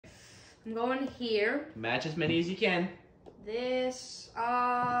I'm going here. Match as many as you can. This,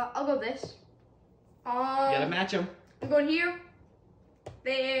 I'll go this. You gotta match them. I'm going here.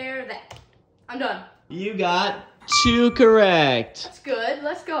 There, there. I'm done. You got 2 correct. That's good.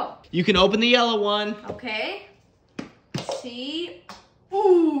 Let's go. You can open the yellow one. Okay. Let's see.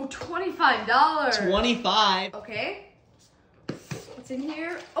 Ooh, $25. 25. Okay. What's in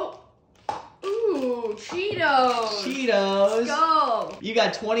here? Oh. Ooh, Cheetos. Cheetos. Let's go. You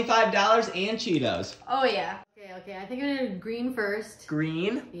got $25 and Cheetos. Oh, yeah. Okay. I think I'm gonna do green first.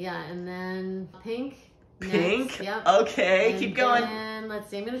 Green. Yeah, and then pink. Pink. Next. Yep. Okay, And keep going. then, let's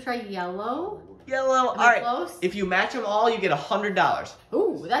see, I'm gonna try yellow. Yellow. All Am I right. close? If you match them all, you get $100.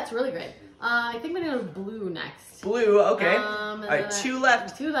 Ooh, that's really great. I think I'm gonna go blue next. Blue. Okay. All right, 2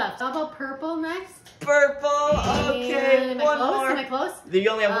 left. 2 left. How about purple next? Purple. Okay. And am I One close? more. Am I close? You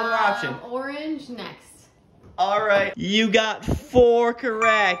only have one more option. Orange next. All right. You got 4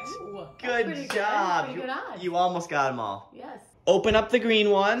 correct. Ooh, that's Good pretty job. Pretty good odds. You almost got them all. Yes. Open up the green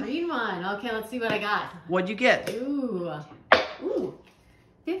one. Green one. Okay, let's see what I got. What'd you get? Ooh.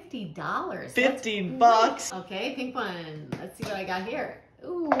 $50. 50 bucks. Okay, pink one. Let's see what I got here.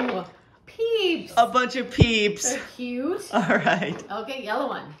 Ooh, peeps. A bunch of peeps. They're cute. All right. Okay, yellow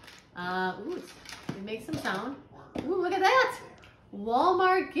one. Ooh, it makes some sound. Ooh, look at that.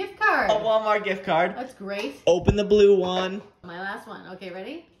 Walmart gift card. A Walmart gift card. That's great. Open the blue one. My last one. Okay,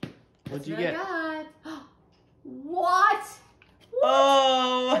 ready? What'd you What I get? got. What?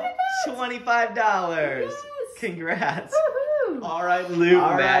 Oh, $25. Yes. Congrats. Woohoo. All right, Luke,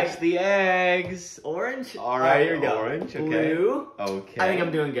 All match right. the eggs. Orange? All right, here we go. orange, okay. Blue. Okay. I think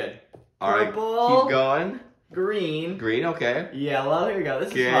I'm doing good. All right, Purple. keep going. Green. Green, okay. Yellow. Here we go. This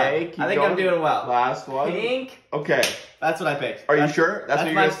is Okay, fun. keep I think I'm going. doing well. Last one. Pink. Okay. That's what I picked. Are you sure? That's what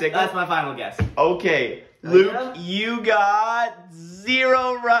you're my, gonna stick That's with? my final guess. Okay. I Luke, am? you got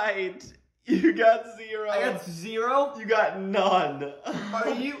 0 right. You got 0. I got 0. You got none. Are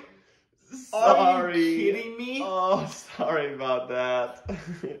you? Sorry. Are you kidding me? Oh, sorry about that.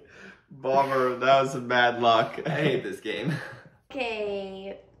 Bummer. That was some bad luck. I hate this game.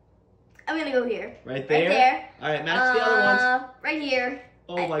 Okay. I'm gonna go here. Right there? Right there. All right, match the other ones. Right here.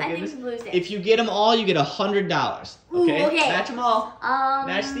 Oh my I goodness. think blue's it. If you get them all, you get $100. Ooh, Okay? okay. Match them all.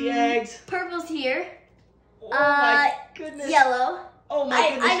 Match the eggs. Purple's here. Oh my goodness. Yellow. Oh my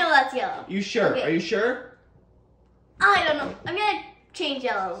goodness. I know that's yellow. You sure? Okay. Are you sure? I don't know. I'm gonna change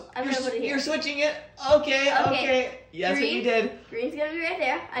yellow. I'm gonna put it here. You're switching it? Okay, Okay. okay. Yes, what you Green. did. Green's gonna be right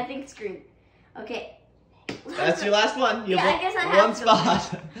there. I think it's green. Okay. That's your last one. You Yeah, have I guess I one have to go.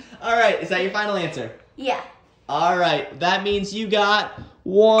 spot. All right, is that your final answer? Yeah. All right, that means you got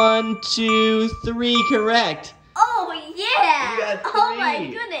 1, 2, 3 correct. Oh yeah. You got Oh my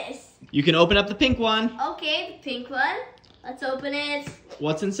 3. goodness. You can open up the pink one. Okay, the pink one. Let's open it.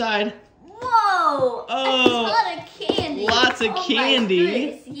 What's inside? Whoa! Oh, a ton of candy. lots of Oh my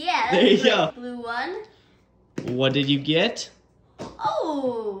candy. goodness, yeah, There you that's go. the blue one. What did you get?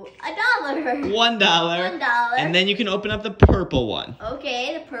 Oh, $1. $1. $1. And then you can open up the purple one.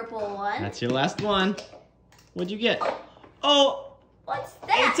 Okay, the purple one. That's your last one. What'd you get? Oh, What's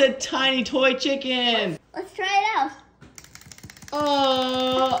that? it's a tiny toy chicken. Let's try it out.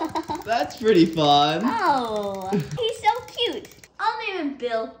 Oh, that's pretty fun. Oh, he's so cute. I'll name him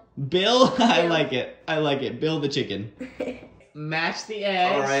Bill. Bill, I Bill. like it. I like it. Bill the chicken. Match the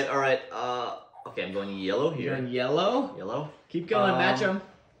eggs. All right. Okay, I'm going yellow You're here. on yellow. Yellow. Keep going. Match them.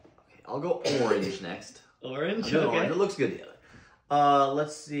 Okay, I'll go orange next. Orange. I'm doing Okay. orange. It looks good together.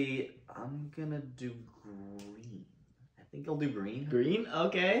 Let's see. I'm gonna do green. I think I'll do green. Green.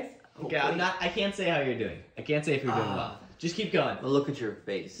 Okay. Okay. Hopefully. I can't say how you're doing. I can't say if you're doing well. Just keep going. Well, look at your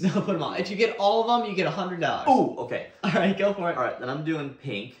face. No, put them all. If you get all of them, you get $100. Oh, okay. All right, go for it. All right, then I'm doing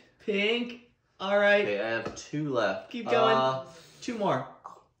pink. Pink. All right. Okay, I have 2 left. Keep going. 2 more.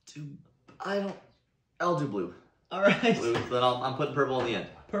 I'll do blue. All right. Blue. Then I'm putting purple in the end.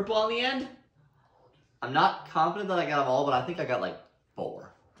 Purple on the end. I'm not confident that I got them all, but I think I got like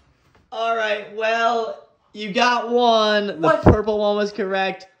 4. All right. Well, you got one. What? The purple one was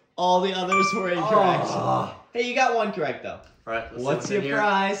correct. All the others were incorrect. Oh. Hey, you got one correct though. All right. Let's What's see your in here.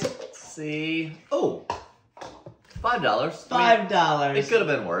 prize? Let's see. Oh, $5. $5. It could have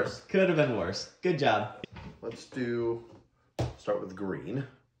been worse. Could have been worse. Good job. Let's start with green.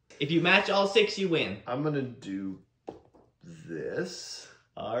 If you match all 6, you win. I'm gonna do this.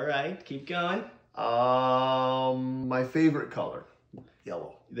 All right. Keep going. My favorite color,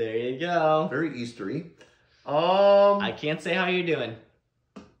 yellow. There you go. Very Eastery. I can't say how you're doing.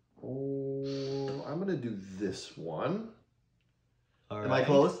 Oh, I'm gonna do this one. All Am I right.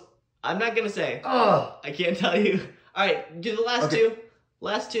 close? I'm not gonna say. Ugh. I can't tell you. All right. Do the last Okay. 2.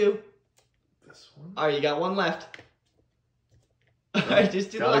 Last 2. this one. All right, you got one left. All right,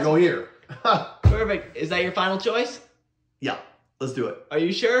 just do the Gotta last go one. here. Perfect. Is that your final choice? Yeah, let's do it. Are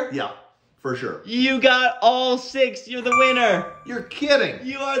you sure? Yeah, for sure. You got all 6. You're the winner. You're kidding.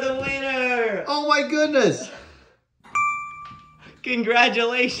 You are the winner. Oh my goodness.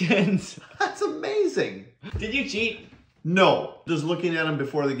 Congratulations. That's amazing. Did you cheat? No, does looking at them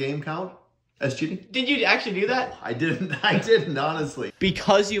before the game count as cheating? Did you actually do that? I didn't, honestly.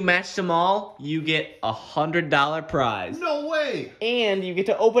 Because you matched them all, you get a $100 prize. No way. And you get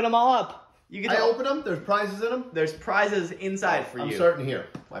to open them all up. You get I to open them, there's prizes in them. There's prizes inside for I'm you. starting here.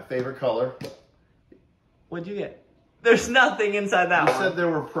 My favorite color. What'd you get? There's nothing inside that You one. said there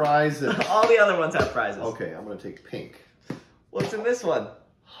were prizes. All the other ones have prizes. Okay, I'm gonna take pink. What's in this one?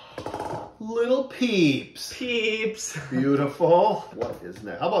 Little peeps. Peeps. Beautiful. What is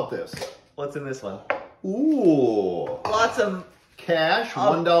next? How about this? What's in this one? Ooh. Lots of, Cash,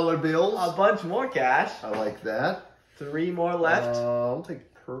 $1 bills. a bunch more cash. I like that. 3 more left. I'll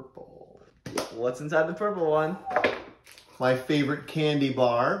take purple. What's inside the purple one? My favorite candy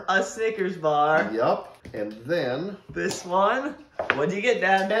bar. A Snickers bar. Yup. And then This one. What'd you get,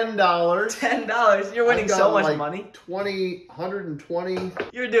 Dad? $10. $10. You're winning I've got so much like money. 120.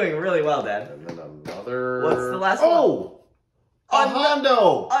 You're doing really well, Dad. And then another. What's the last one? Oh! A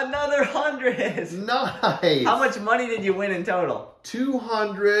Hondo! Another 100. Nice! How much money did you win in total?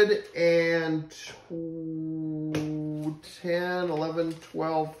 210, 11,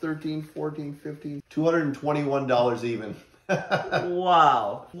 12, 13, 14, 15, $221 even.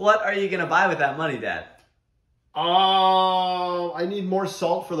 Wow. What are you going to buy with that money, Dad? I need more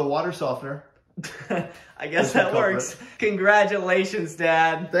salt for the water softener. I guess This will that cover works. Congratulations,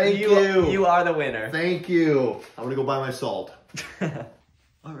 Dad. Thank you. You are the winner. Thank you. I'm gonna go buy my salt.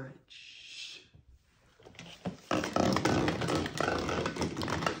 All right. Shh.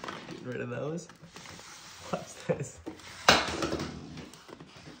 Get rid of those. What's this?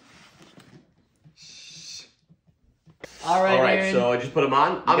 Shh. All right, Aaron. So I just put them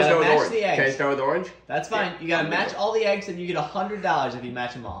on. I'm gotta gonna start with match orange. the eggs. Can I start with orange? That's fine. You gotta match all the eggs, and you get $100 if you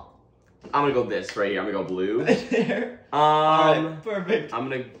match them all. I'm gonna go this right here. I'm gonna go blue. There. All right. Perfect. I'm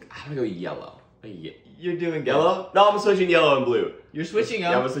gonna go yellow. You're doing good. Yellow? No, I'm switching yellow and blue. You're switching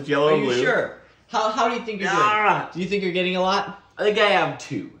up. Yeah, I'm gonna switch yellow Are and you blue. sure? How do you think you're doing? Ah. Do you think you're getting a lot? I think I have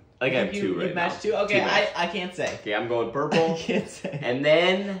 2. I think I have 2 You right matched now. 2? Okay, Two matched. I can't say. Okay, I'm going I purple. can't say. And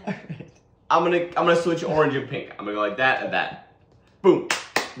then All right. I'm gonna switch orange and pink. I'm gonna go like that and that. Boom.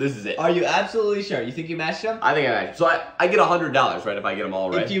 This is it. Are you absolutely sure? You think you matched them? I think I matched. So I get $100, right, if I get them all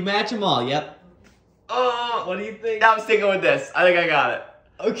right? If you match them all, yep. What do you think? Now I'm sticking with this. I think I got it.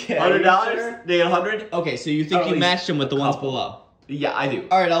 Okay. are you $100? sure? They get 100? Okay, so you Or think at you least matched them with the a ones couple. below? Yeah, I do.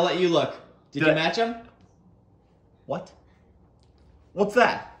 All right, I'll let you look. Did Did you I- match them? What? What's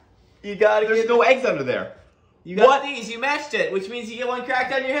that? You gotta There's get. no eggs under there. You got What? these. You matched it, which means you get one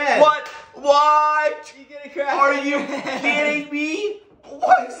cracked on your head. What? What? You get a crack. Are on you your head. kidding me?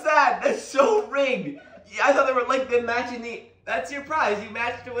 What is that? That's so rigged. Yeah, I thought they were like them matching the. That's your prize. You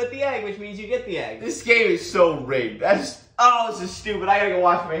matched it with the egg, which means you get the egg. This game is so rigged. That's. Oh, this is stupid. I gotta go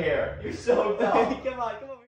wash my hair. You're so dumb. Come on, come on.